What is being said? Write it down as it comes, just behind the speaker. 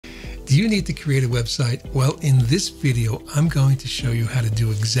Do you need to create a website? Well, in this video, I'm going to show you how to do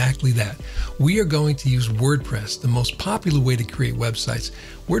exactly that. We are going to use WordPress, the most popular way to create websites.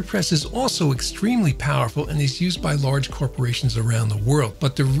 WordPress is also extremely powerful and is used by large corporations around the world.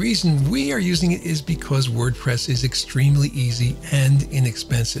 But the reason we are using it is because WordPress is extremely easy and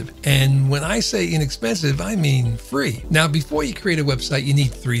inexpensive. And when I say inexpensive, I mean free. Now, before you create a website, you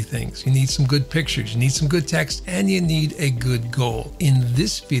need three things. You need some good pictures, you need some good text, and you need a good goal. In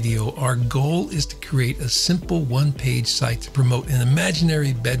this video, our goal is to create a simple one-page site to promote an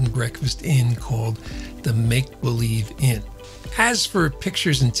imaginary bed and breakfast inn called the Make Believe Inn. As for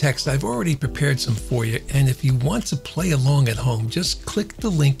pictures and text, I've already prepared some for you, and if you want to play along at home, just click the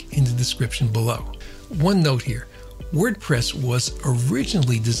link in the description below. One note here, WordPress was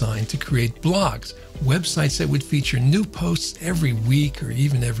originally designed to create blogs, websites that would feature new posts every week or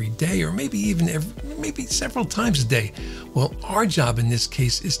even every day, or maybe several times a day. Well, our job in this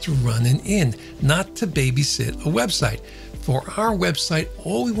case is to run an inn, not to babysit a website. For our website,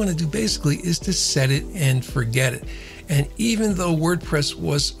 all we want to do basically is to set it and forget it. And even though WordPress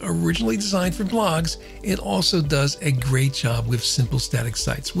was originally designed for blogs, it also does a great job with simple static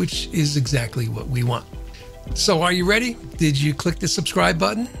sites, which is exactly what we want. So are you ready? Did you click the subscribe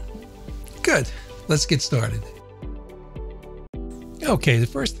button? Good. Let's get started. Okay, the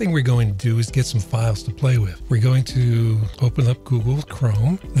first thing we're going to do is get some files to play with. We're going to open up Google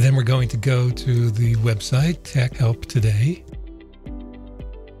Chrome. Then we're going to go to the website Tech Help Today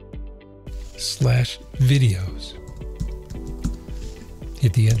 /videos.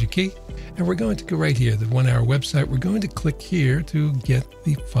 Hit the Enter key, and we're going to go right here, the 1 hour website. We're going to click here to get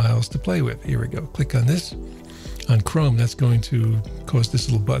the files to play with. Here we go. Click on this. On Chrome, that's going to cause this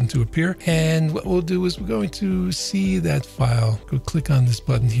little button to appear. And what we'll do is we're going to see that file. Go click on this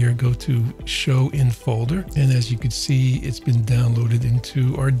button here, go to Show in Folder. And as you can see, it's been downloaded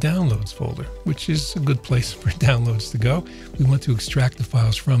into our Downloads folder, which is a good place for downloads to go. We want to extract the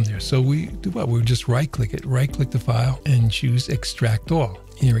files from there. So we do what? We just right-click it, right-click the file and choose Extract All.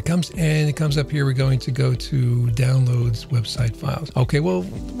 Here it comes, and it comes up here. We're going to go to Downloads Website Files. Okay, well,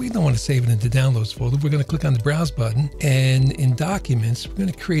 we don't want to save it into Downloads folder. We're going to click on the Browse button, and in Documents, we're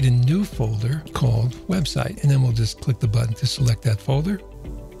going to create a new folder called Website, and then we'll just click the button to select that folder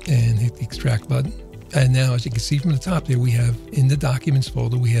and hit the Extract button. And now, as you can see from the top there, we have in the Documents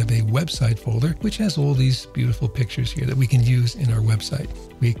folder, we have a Website folder, which has all these beautiful pictures here that we can use in our website.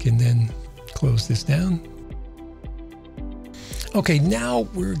 We can then close this down. Okay, now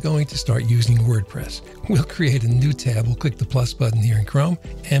we're going to start using WordPress. We'll create a new tab. We'll click the plus button here in Chrome,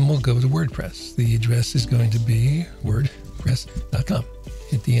 and we'll go to WordPress. The address is going to be wordpress.com.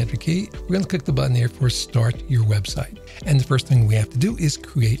 Hit the Enter key. We're going to click the button here for Start Your Website. And the first thing we have to do is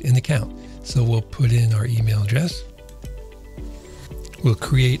create an account. So we'll put in our email address. We'll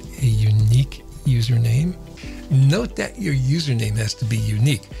create a unique username. Note that your username has to be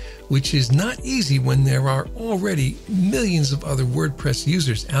unique, which is not easy when there are already millions of other WordPress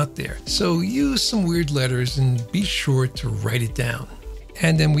users out there. So use some weird letters and be sure to write it down.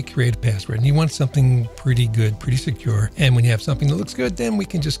 And then we create a password. And you want something pretty good, pretty secure. And when you have something that looks good, then we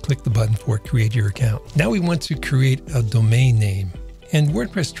can just click the button for Create Your Account. Now we want to create a domain name. And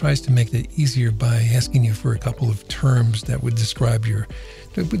WordPress tries to make that easier by asking you for a couple of terms that would describe your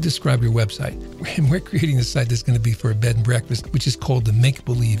website. And we're creating a site that's going to be for a bed and breakfast, which is called the Make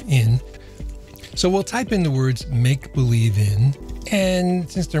Believe Inn. So we'll type in the words Make Believe Inn. And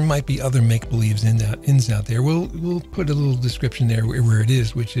since there might be other Make Believes inns out there, we'll put a little description there where it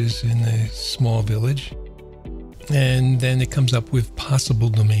is, which is in a small village. And then it comes up with possible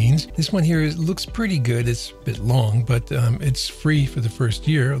domains. This one here looks pretty good. It's a bit long, but it's free for the first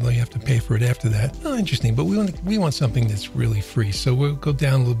year, although you have to pay for it after that. Oh, interesting, but we want something that's really free. So we'll go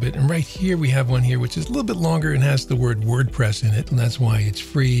down a little bit, and right here we have one here which is a little bit longer and has the word WordPress in it, and that's why it's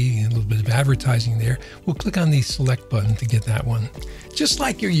free, and a little bit of advertising there. We'll click on the Select button to get that one. Just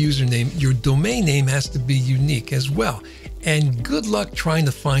like your username, your domain name has to be unique as well. And good luck trying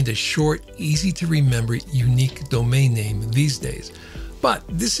to find a short, easy to remember, unique domain name these days. But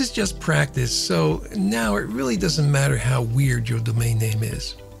this is just practice, so now it really doesn't matter how weird your domain name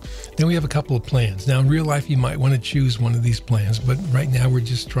is. Then we have a couple of plans. Now in real life, you might want to choose one of these plans, but right now we're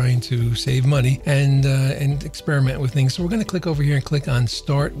just trying to save money and experiment with things. So we're going to click over here and click on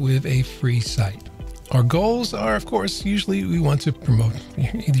Start with a Free Site. Our goals are, of course, usually we want to promote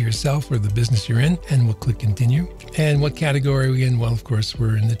either yourself or the business you're in, and we'll click continue. And what category are we in? Well, of course,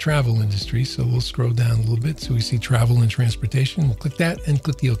 we're in the travel industry, so we'll scroll down a little bit. So we see travel and transportation. We'll click that and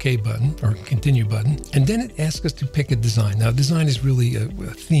click the OK button or continue button. And then it asks us to pick a design. Now, design is really a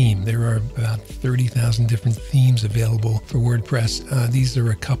theme. There are about 30,000 different themes available for WordPress. These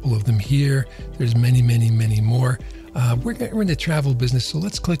are a couple of them here. There's many, many, many more. We're in the travel business, so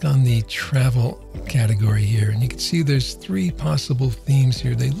let's click on the travel category here. And you can see there's 3 possible themes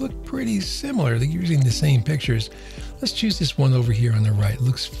here. They look pretty similar. They're using the same pictures. Let's choose this one over here on the right. It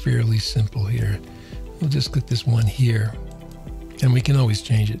looks fairly simple here. We'll just click this one here, and we can always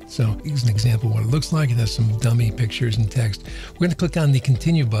change it. So here's an example of what it looks like. It has some dummy pictures and text. We're going to click on the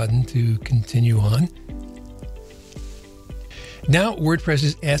continue button to continue on. Now WordPress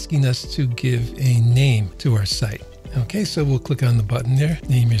is asking us to give a name to our site. Okay, so we'll click on the button there,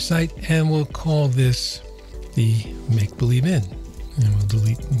 name your site, and we'll call this the Make Believe In. And we'll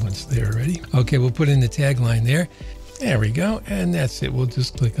delete what's there already. Okay, we'll put in the tagline there. There we go, and that's it. We'll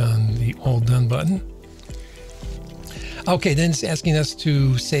just click on the All Done button. Okay, then it's asking us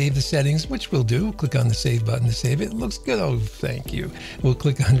to save the settings, which we'll do. Click on the Save button to save it. It looks good. Oh, thank you. We'll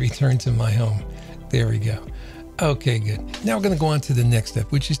click on Return to My Home. There we go. Okay, good. Now we're going to go on to the next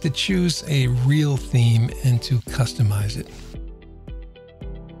step, which is to choose a real theme and to customize it.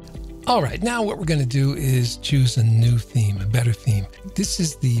 All right, now what we're going to do is choose a new theme, a better theme. This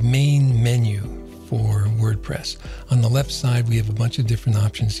is the main menu for WordPress. On the left side, we have a bunch of different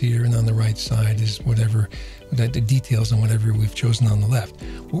options here, and on the right side is whatever, the details on whatever we've chosen on the left.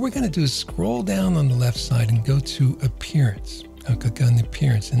 What we're going to do is scroll down on the left side and go to Appearance. I'll click on the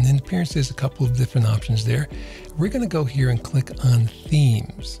Appearance, and then Appearance, there's a couple of different options there. We're going to go here and click on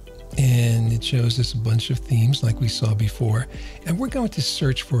Themes, and it shows us a bunch of themes like we saw before, and we're going to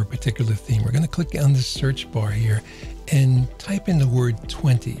search for a particular theme. We're going to click on the search bar here and type in the word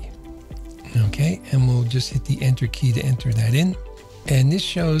 20. Okay, and we'll just hit the Enter key to enter that in. And this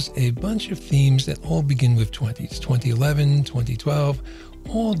shows a bunch of themes that all begin with 20. It's 2011, 2012,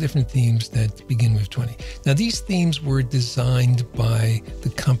 all different themes that begin with 20. Now, these themes were designed by the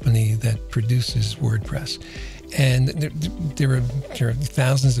company that produces WordPress. And there are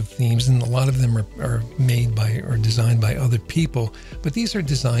thousands of themes, and a lot of them are made by or designed by other people, but these are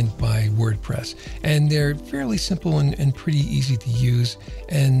designed by WordPress. And they're fairly simple and pretty easy to use.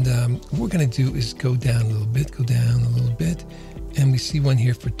 And what we're going to do is go down a little bit, and we see one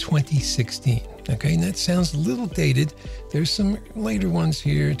here for 2016. Okay, and that sounds a little dated. There's some later ones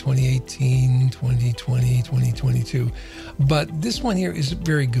here, 2018, 2020, 2022. But this one here is a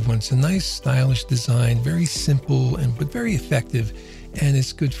very good one. It's a nice, stylish design, very simple, but very effective, and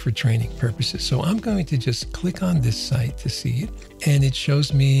it's good for training purposes. So I'm going to just click on this site to see it, and it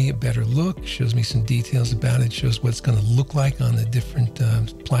shows me a better look, shows me some details about it, shows what it's going to look like on the different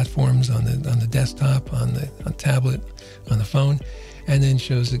platforms, on the desktop, on tablet, on the phone, and then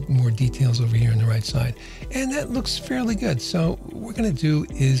shows more details over here on the right side. And that looks fairly good. So what we're going to do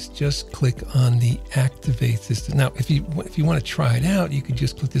is just click on the Activate System. Now, if you want to try it out, you could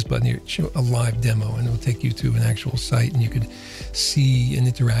just click this button here, show a live demo, and it'll take you to an actual site, and you could see and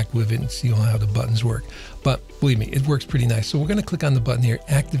interact with it and see how the buttons work. But believe me, it works pretty nice. So we're going to click on the button here,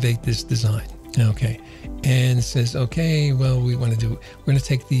 Activate this design. Okay, and it says, okay, well, we're going to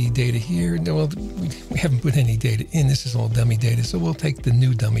take the data here. No, well, we haven't put any data in. This is all dummy data, so we'll take the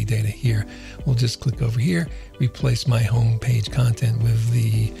new dummy data here. We'll just click over here, replace my home page content with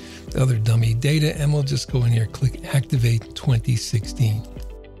the other dummy data, and we'll just go in here, click Activate 2016.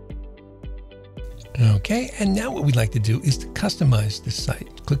 Okay, and now what we'd like to do is to customize this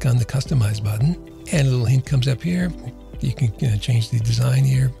site. Click on the Customize button, and a little hint comes up here. You can change the design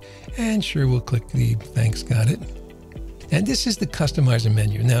here, and sure, we'll click the Thanks, got it. And this is the Customizer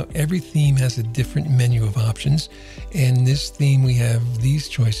menu. Now, every theme has a different menu of options, and this theme, we have these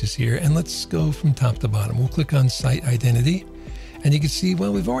choices here, and let's go from top to bottom. We'll click on Site Identity, and you can see,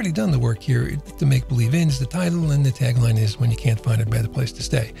 well, we've already done the work here. The Make Believe In is the title, and the tagline is When You Can't Find a Better Place to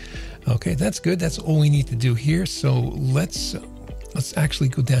Stay. Okay, that's good. That's all we need to do here. So let's actually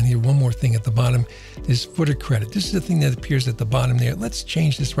go down here. One more thing at the bottom. There's footer credit. This is the thing that appears at the bottom there. Let's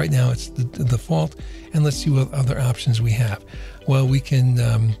change this right now. It's the default, and let's see what other options we have. Well, we can,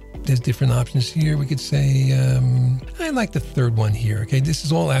 there's different options here. We could say, I like the third one here. Okay, this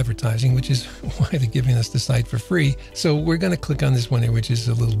is all advertising, which is why they're giving us the site for free. So we're going to click on this one here, which is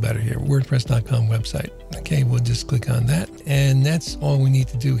a little better here, WordPress.com website. Okay, we'll just click on that, and that's all we need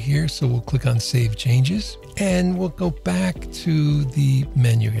to do here. So we'll click on Save Changes, and we'll go back to the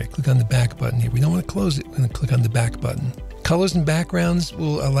menu here. Click on the back button here. We don't want to close it. We're going to click on the back button. Colors and backgrounds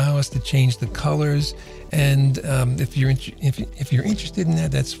will allow us to change the colors. And if you're interested in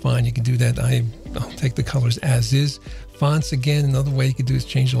that, that's fine. You can do that. I'll take the colors as is. Fonts, again, another way you could do is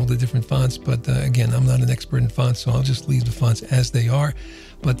change all the different fonts. But again, I'm not an expert in fonts, so I'll just leave the fonts as they are.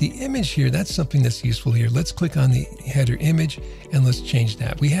 But the image here, that's something that's useful here. Let's click on the header image and let's change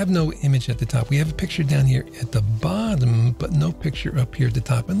that. We have no image at the top. We have a picture down here at the bottom, but no picture up here at the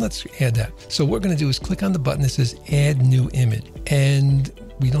top. And let's add that. So what we're going to do is click on the button that says Add New Image. And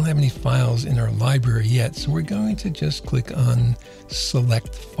we don't have any files in our library yet, so we're going to just click on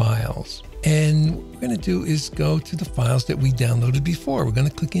Select Files. And what we're going to do is go to the files that we downloaded before. We're going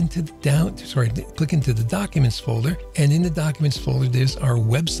to click into the Documents folder. And in the Documents folder, there's our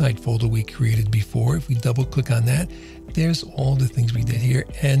website folder we created before. If we double click on that, there's all the things we did here.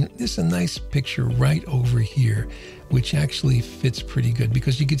 And there's a nice picture right over here, which actually fits pretty good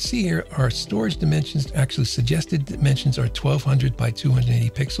because you can see here our storage dimensions, actually suggested dimensions are 1200 by 280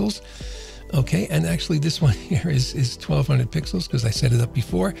 pixels. Okay, and actually this one here is 1200 pixels because I set it up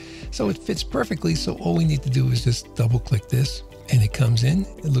before. So it fits perfectly. So all we need to do is just double click this and it comes in.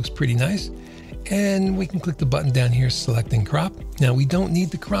 It looks pretty nice. And we can click the button down here, select and crop. Now we don't need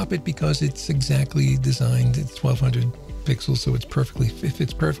to crop it because it's exactly designed. It's 1200 pixels, so it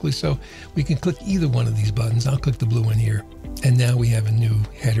fits perfectly. So we can click either one of these buttons. I'll click the blue one here. And now we have a new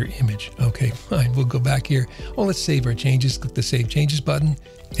header image. Okay, fine. We'll go back here. Oh, let's save our changes. Click the Save Changes button.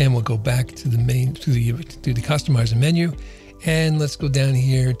 And we'll go back to the the Customizer menu. And let's go down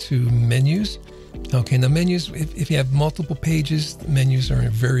here to Menus. Okay, now menus, if you have multiple pages, menus are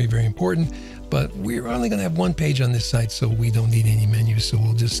very, very important. But we're only going to have one page on this site, so we don't need any menus. So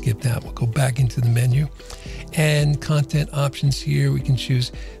we'll just skip that. We'll go back into the menu. And content options here, we can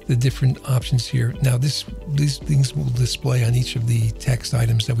choose the different options here. Now, these things will display on each of the text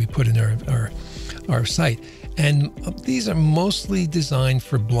items that we put in our site. And these are mostly designed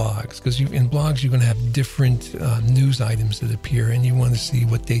for blogs because in blogs, you're going to have different news items that appear and you want to see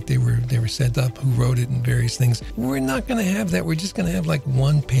what date they were sent up, who wrote it, and various things. We're not going to have that. We're just going to have like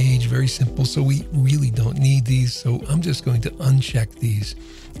one page, very simple. So we really don't need these. So I'm just going to uncheck these.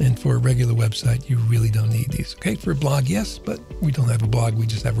 And for a regular website, you really don't need these. Okay, for a blog, yes, but we don't have a blog. We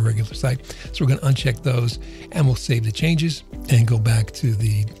just have a regular site. So we're going to uncheck those and we'll save the changes and go back to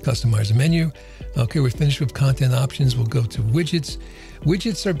the Customizer menu. Okay, we're finished with content options. We'll go to widgets.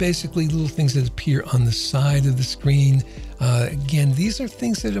 Widgets are basically little things that appear on the side of the screen. Again, these are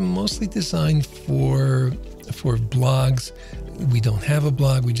things that are mostly designed for blogs. We don't have a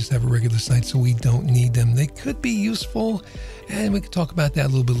blog. We just have a regular site, so we don't need them. They could be useful, and we could talk about that a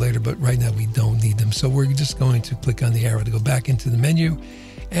little bit later, but right now we don't need them. So we're just going to click on the arrow to go back into the menu.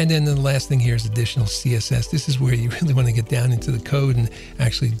 And then the last thing here is additional CSS. This is where you really want to get down into the code and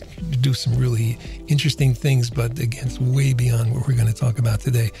actually do some really interesting things, but again, it's way beyond what we're going to talk about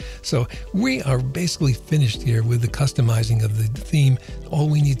today. So we are basically finished here with the customizing of the theme. All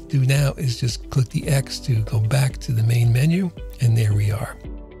we need to do now is just click the X to go back to the main menu, and there we are.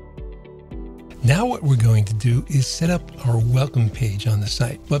 Now what we're going to do is set up our welcome page on the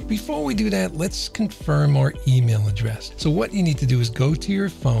site. But before we do that, let's confirm our email address. So what you need to do is go to your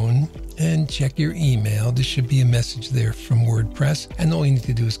phone and check your email. There should be a message there from WordPress. And all you need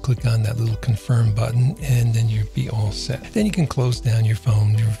to do is click on that little confirm button and then you'll be all set. Then you can close down your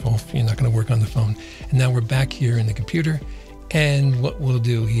phone. You're not going to work on the phone. And now we're back here in the computer. And what we'll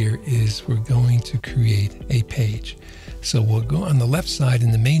do here is we're going to create a page. So we'll go on the left side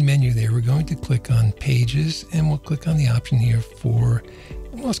in the main menu there. We're going to click on Pages, and we'll click on the option here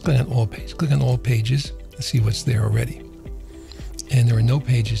let's click on All Pages. Click on All Pages and see what's there already. And there are no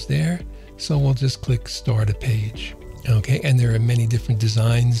pages there, so we'll just click Start a Page. Okay, and there are many different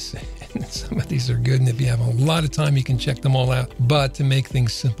designs. Some of these are good, and if you have a lot of time, you can check them all out. But to make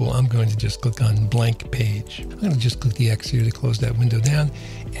things simple, I'm going to just click on Blank Page. I'm going to just click the X here to close that window down.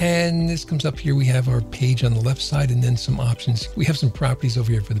 And this comes up here. We have our page on the left side and then some options. We have some properties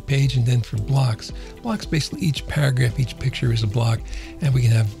over here for the page and then for blocks. Blocks, basically each paragraph, each picture is a block, and we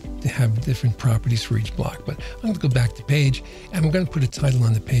can have different properties for each block. But I'm going to go back to page, and I'm going to put a title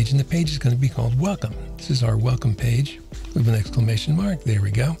on the page, and the page is going to be called Welcome. This is our welcome page with an exclamation mark. There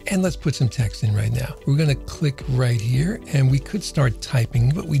we go. And let's put some text in right now. We're going to click right here, and we could start typing,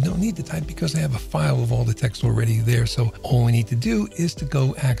 but we don't need to type because I have a file of all the text already there. So all we need to do is to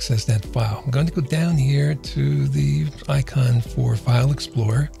go access that file. I'm going to go down here to the icon for File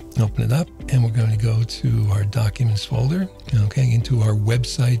Explorer, open it up, and we're going to go to our Documents folder, okay, into our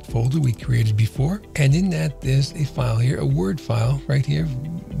website folder we created before. And in that, there's a file here, a Word file right here,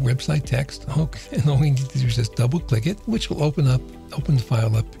 website text. Okay, and all we need to do is just double click it, which will open up open the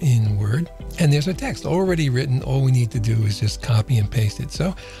file up in Word, and there's our text already written. All we need to do is just copy and paste it.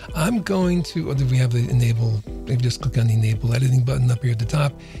 So I'm going to, or we have the enable, just click on the enable editing button up here at the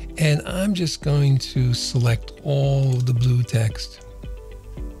top, and I'm just going to select all the blue text.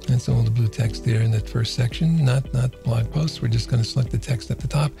 That's all the blue text there in that first section, not blog posts. We're just going to select the text at the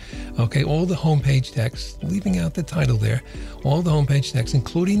top. Okay, all the homepage text, leaving out the title there, all the homepage text,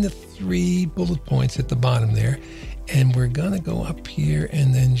 including the 3 bullet points at the bottom there. And we're going to go up here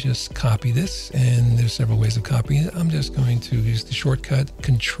and then just copy this. And there's several ways of copying it. I'm just going to use the shortcut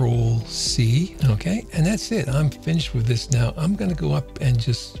Control-C. Okay, and that's it. I'm finished with this now. I'm going to go up and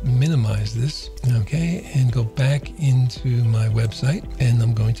just minimize this. Okay, and go back into my website, and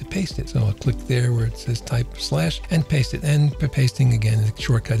I'm going to paste it. So I'll click there where it says type / and paste it. And for pasting again, the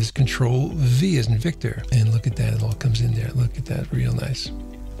shortcut is Control-V as in Victor. And look at that. It all comes in there. Look at that. Real nice.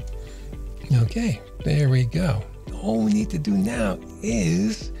 Okay, there we go. All we need to do now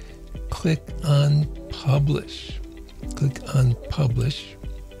is click on Publish. Click on Publish.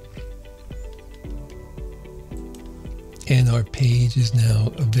 And our page is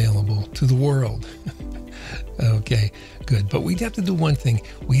now available to the world. Okay, good. But we have to do one thing.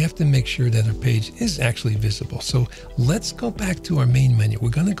 We have to make sure that our page is actually visible. So let's go back to our main menu. We're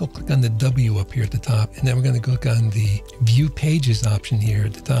going to go click on the W up here at the top, and then we're going to click on the View Pages option here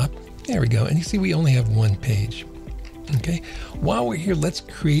at the top. There we go. And you see we only have one page. Okay, while we're here, let's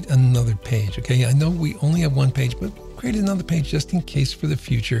create another page. Okay, I know we only have one page, but create another page just in case for the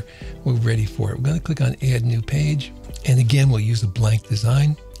future we're ready for it. We're going to click on Add New Page, and again we'll use a blank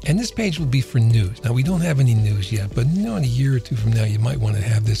design. And this page will be for news. Now we don't have any news yet, but in a year or two from now you might want to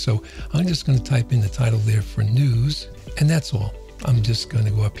have this. So I'm just going to type in the title there for news, and that's all. I'm just going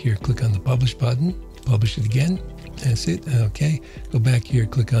to go up here, click on the Publish button, publish it again. That's it. Okay, go back here,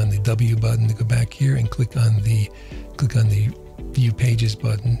 click on the W button to go back here, and click on the View Pages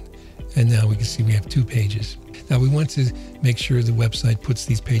button, and now we can see we have 2 pages. Now we want to make sure the website puts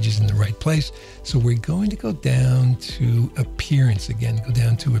these pages in the right place, so we're going to go down to Appearance again. Go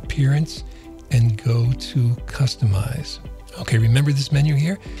down to Appearance and go to Customize. Okay, remember this menu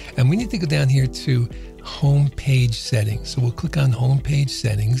here? And we need to go down here to Home Page Settings. So we'll click on Home Page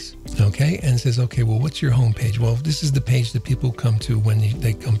Settings, okay? And it says, okay, well, what's your home page? Well, this is the page that people come to when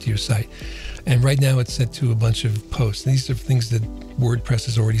they come to your site. And right now it's set to a bunch of posts. These are things that WordPress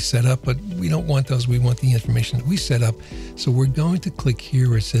has already set up, but we don't want those. We want the information that we set up. So we're going to click here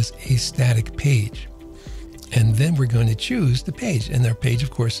where it says a static page. And then we're going to choose the page. And our page,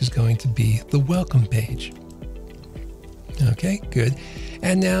 of course, is going to be the welcome page. Okay, good.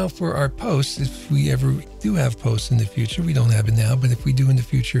 And now for our posts, if we ever do have posts in the future, we don't have it now, but if we do in the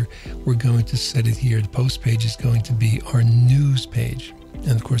future, we're going to set it here. The post page is going to be our news page.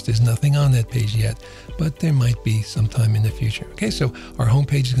 And of course, there's nothing on that page yet, but there might be sometime in the future. Okay, so our home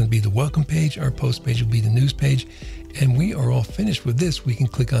page is going to be the welcome page. Our post page will be the news page. And we are all finished with this. We can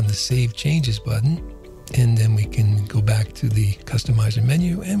click on the Save Changes button, and then we can go back to the Customizer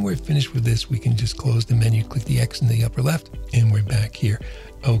menu, and we're finished with this. We can just close the menu, click the X in the upper left, and we're back here.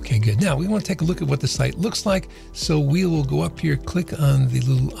 Okay, good. Now we want to take a look at what the site looks like. So we will go up here, click on the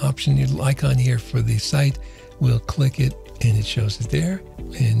little option, the little icon here for the site. We'll click it, and it shows it there.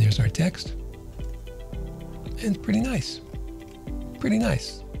 And there's our text. And pretty nice. Pretty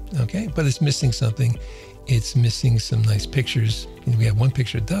nice. Okay, but it's missing something. It's missing some nice pictures. And we have one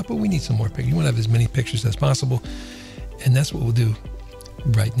picture at the top, but we need some more pictures. You want to have as many pictures as possible. And that's what we'll do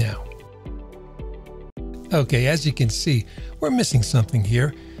right now. Okay, as you can see, we're missing something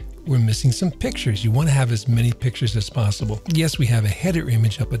here. We're missing some pictures. You want to have as many pictures as possible. Yes, we have a header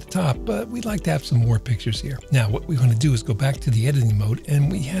image up at the top, but we'd like to have some more pictures here. Now, what we're going to do is go back to the editing mode,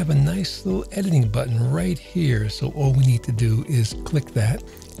 and we have a nice little editing button right here. So all we need to do is click that,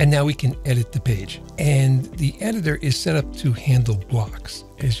 and now we can edit the page. And the editor is set up to handle blocks.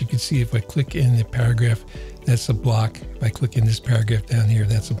 As you can see, if I click in the paragraph, that's a block. If I click in this paragraph down here,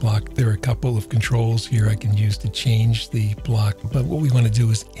 that's a block. There are a couple of controls here I can use to change the block. But what we want to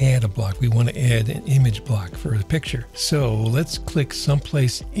do is add a block. We want to add an image block for the picture. So let's click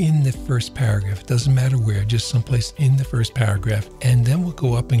someplace in the first paragraph. It doesn't matter where, just someplace in the first paragraph. And then we'll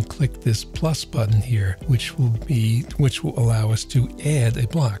go up and click this plus button here, which will allow us to add a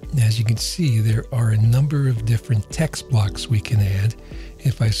block. As you can see, there are a number of different text blocks we can add.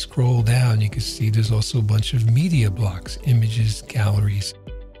 If I scroll down, you can see there's also a bunch of media blocks, images, galleries,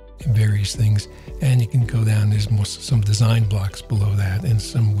 and various things. And you can go down, there's some design blocks below that and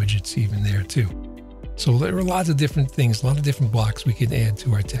some widgets even there too. So there are lots of different things, a lot of different blocks we can add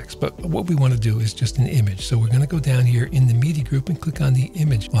to our text. But what we want to do is just an image. So we're going to go down here in the media group and click on the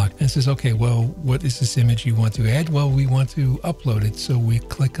image block. And it says, okay, well, what is this image you want to add? Well, we want to upload it. So we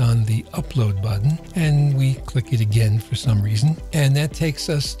click on the upload button and we click it again for some reason. And that takes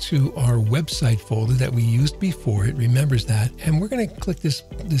us to our website folder that we used before. It remembers that. And we're going to click this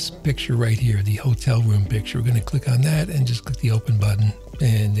picture right here, the hotel room picture. We're going to click on that and just click the open button.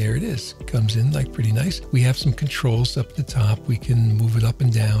 And there it is. Comes in like pretty nice. We have some controls up at the top. We can move it up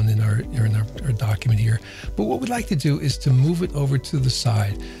and down in our document here. But what we'd like to do is to move it over to the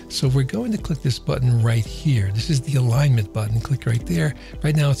side. So we're going to click this button right here. This is the alignment button. Click right there.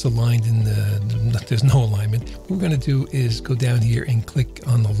 Right now it's aligned in there's no alignment. What we're going to do is go down here and click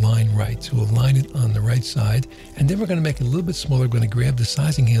on the line right to align it on the right side. And then we're going to make it a little bit smaller. We're going to grab the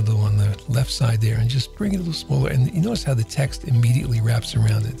sizing handle on the left side there and just bring it a little smaller. And you notice how the text immediately wraps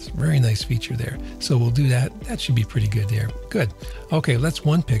around it. It's a very nice feature there. So we'll do that. That should be pretty good there. Good. Okay, that's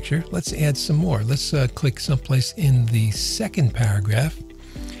one picture. Let's add some more. Let's click someplace in the second paragraph.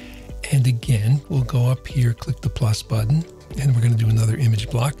 And again, we'll go up here, click the plus button, and we're going to do another image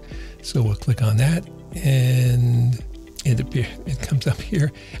block. So we'll click on that and it comes up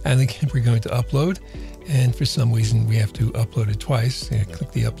here. And again, we're going to upload. And for some reason, we have to upload it twice.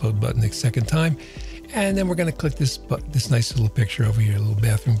 Click the upload button the second time. And then we're going to click this nice little picture over here, a little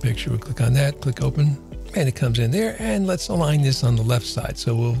bathroom picture. We'll click on that, click open, and it comes in there. And let's align this on the left side.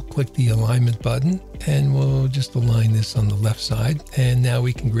 So we'll click the alignment button and we'll just align this on the left side. And now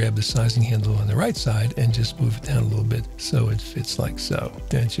we can grab the sizing handle on the right side and just move it down a little bit so it fits like so.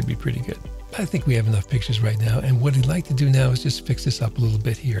 That should be pretty good. I think we have enough pictures right now. And what I'd like to do now is just fix this up a little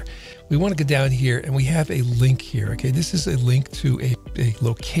bit here. We want to go down here and we have a link here. Okay, this is a link to a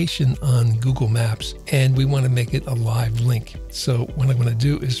location on Google Maps and we want to make it a live link. So what I'm going to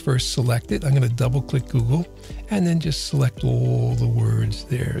do is first select it. I'm going to double click Google and then just select all the words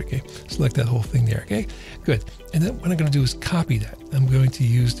there. Okay, select that whole thing there. Okay, good. And then what I'm going to do is copy that. I'm going to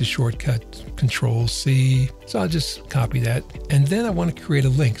use the shortcut Control-C. So I'll just copy that. And then I want to create a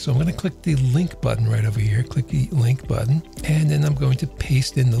link. So I'm going to click the link button right over here. Click the link button. And then I'm going to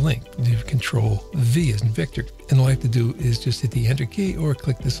paste in the link. Do Control-V as in Victor. And all I have to do is just hit the Enter key or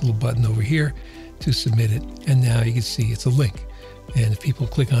click this little button over here to submit it. And now you can see it's a link. And if people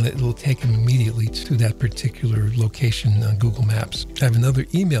click on it, it'll take them immediately to that particular location on Google Maps. I have another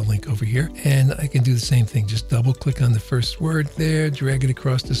email link over here, and I can do the same thing. Just double click on the first word there, drag it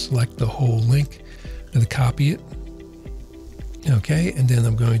across to select the whole link. I'm going to copy it. Okay, and then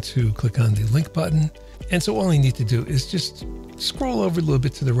I'm going to click on the link button. And so all I need to do is just scroll over a little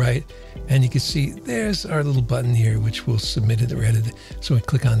bit to the right, and you can see there's our little button here, which will submit it or edit it. So I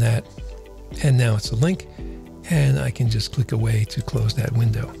click on that, and now it's a link. And I can just click away to close that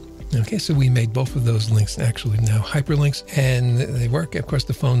window. Okay, so we made both of those links actually now hyperlinks, and they work. Of course,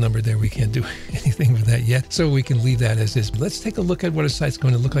 the phone number there, we can't do anything with that yet, so we can leave that as is. Let's take a look at what a site's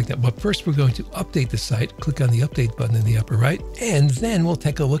going to look like that. But first, we're going to update the site. Click on the update button in the upper right, and then we'll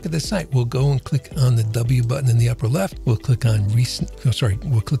take a look at the site. We'll go and click on the W button in the upper left. We'll click on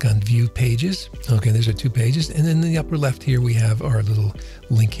we'll click on View Pages. Okay, there's our 2 pages, and then in the upper left here, we have our little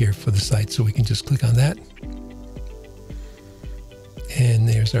link here for the site, so we can just click on that. And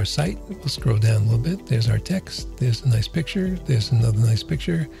there's our site. We'll scroll down a little bit. There's our text. There's a nice picture. There's another nice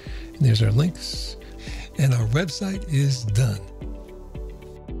picture. And there's our links. And our website is done.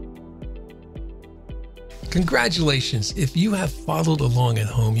 Congratulations. If you have followed along at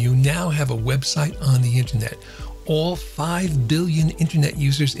home, you now have a website on the internet. All 5 billion internet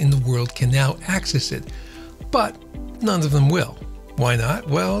users in the world can now access it, but none of them will. Why not?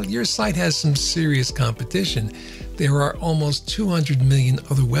 Well, your site has some serious competition. There are almost 200 million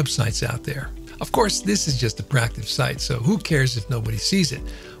other websites out there. Of course, this is just a practice site, so who cares if nobody sees it?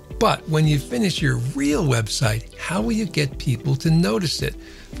 But when you finish your real website, how will you get people to notice it?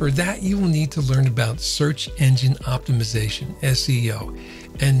 For that, you will need to learn about search engine optimization, SEO.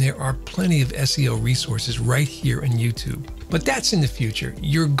 And there are plenty of SEO resources right here on YouTube. But that's in the future.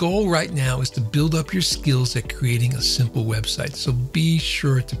 Your goal right now is to build up your skills at creating a simple website, so be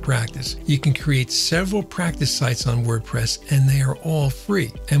sure to practice. You can create several practice sites on WordPress, and they are all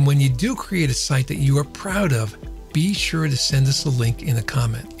free. And when you do create a site that you are proud of, be sure to send us a link in a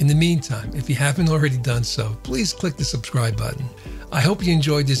comment. In the meantime, if you haven't already done so, please click the subscribe button. I hope you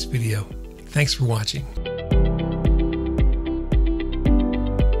enjoyed this video. Thanks for watching.